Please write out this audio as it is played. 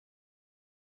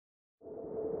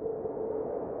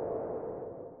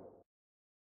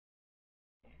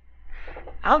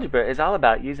Algebra is all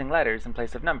about using letters in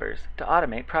place of numbers to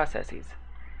automate processes.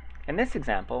 In this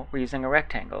example, we're using a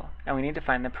rectangle, and we need to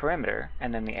find the perimeter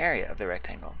and then the area of the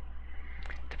rectangle.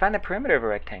 To find the perimeter of a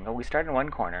rectangle, we start in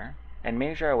one corner and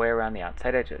measure our way around the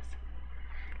outside edges.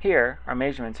 Here, our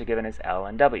measurements are given as L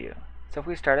and W. So if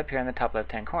we start up here in the top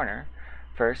left-hand corner,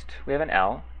 first we have an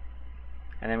L,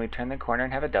 and then we turn the corner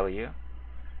and have a W,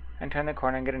 and turn the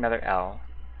corner and get another L,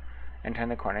 and turn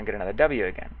the corner and get another W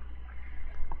again.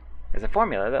 There's a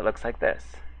formula that looks like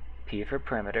this. P for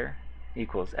perimeter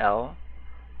equals L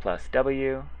plus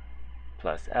W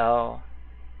plus L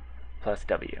plus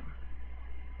W.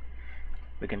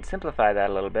 We can simplify that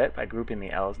a little bit by grouping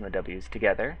the L's and the W's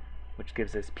together, which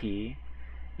gives us P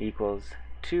equals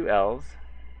 2 L's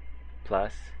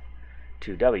plus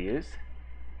 2 W's.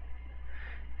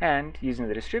 And using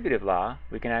the distributive law,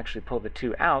 we can actually pull the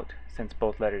 2 out, since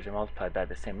both letters are multiplied by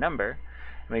the same number,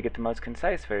 and we get the most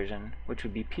concise version, which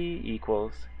would be P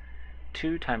equals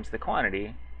 2 times the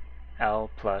quantity L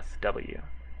plus W.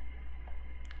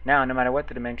 Now, no matter what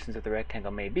the dimensions of the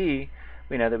rectangle may be,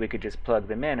 we know that we could just plug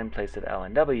them in place of L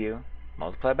and W,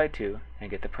 multiply by 2,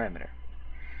 and get the perimeter.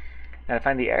 Now, to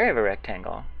find the area of a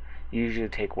rectangle, you usually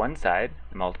take one side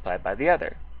and multiply it by the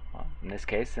other. Well, in this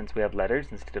case, since we have letters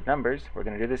instead of numbers, we're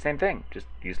going to do the same thing, just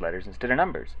use letters instead of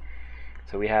numbers.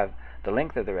 So we have the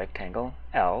length of the rectangle,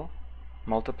 L,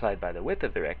 multiplied by the width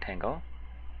of the rectangle,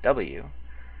 W,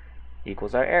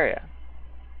 equals our area.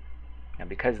 Now,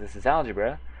 because this is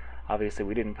algebra, obviously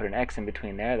we didn't put an x in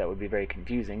between there. That would be very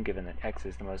confusing, given that x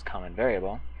is the most common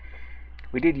variable.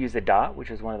 We did use a dot, which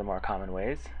is one of the more common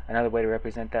ways. Another way to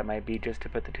represent that might be just to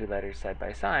put the two letters side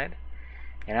by side.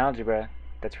 In algebra,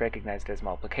 that's recognized as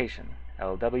multiplication.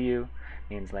 LW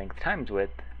means length times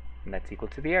width, and that's equal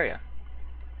to the area.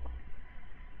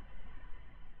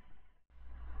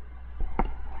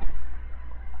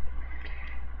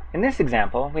 In this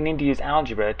example, we need to use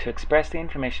algebra to express the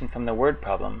information from the word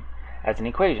problem as an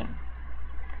equation.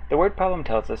 The word problem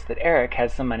tells us that Eric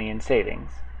has some money in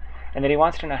savings, and that he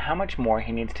wants to know how much more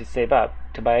he needs to save up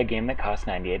to buy a game that costs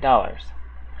 $98.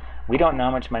 We don't know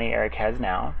how much money Eric has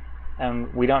now,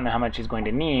 and we don't know how much he's going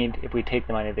to need if we take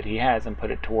the money that he has and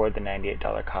put it toward the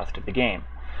 $98 cost of the game.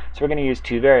 So we're going to use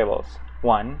two variables.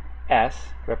 One,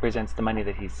 S, represents the money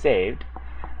that he's saved,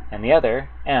 and the other,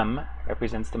 M,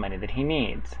 represents the money that he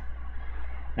needs.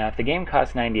 Now, if the game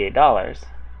costs $98,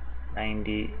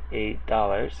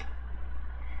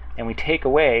 and we take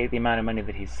away the amount of money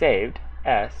that he's saved,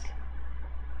 S,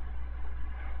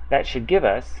 that should give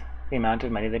us the amount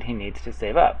of money that he needs to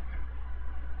save up,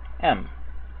 M.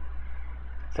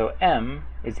 So M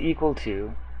is equal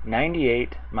to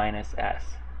 98 minus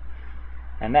S.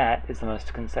 And that is the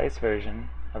most concise version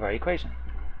of our equation.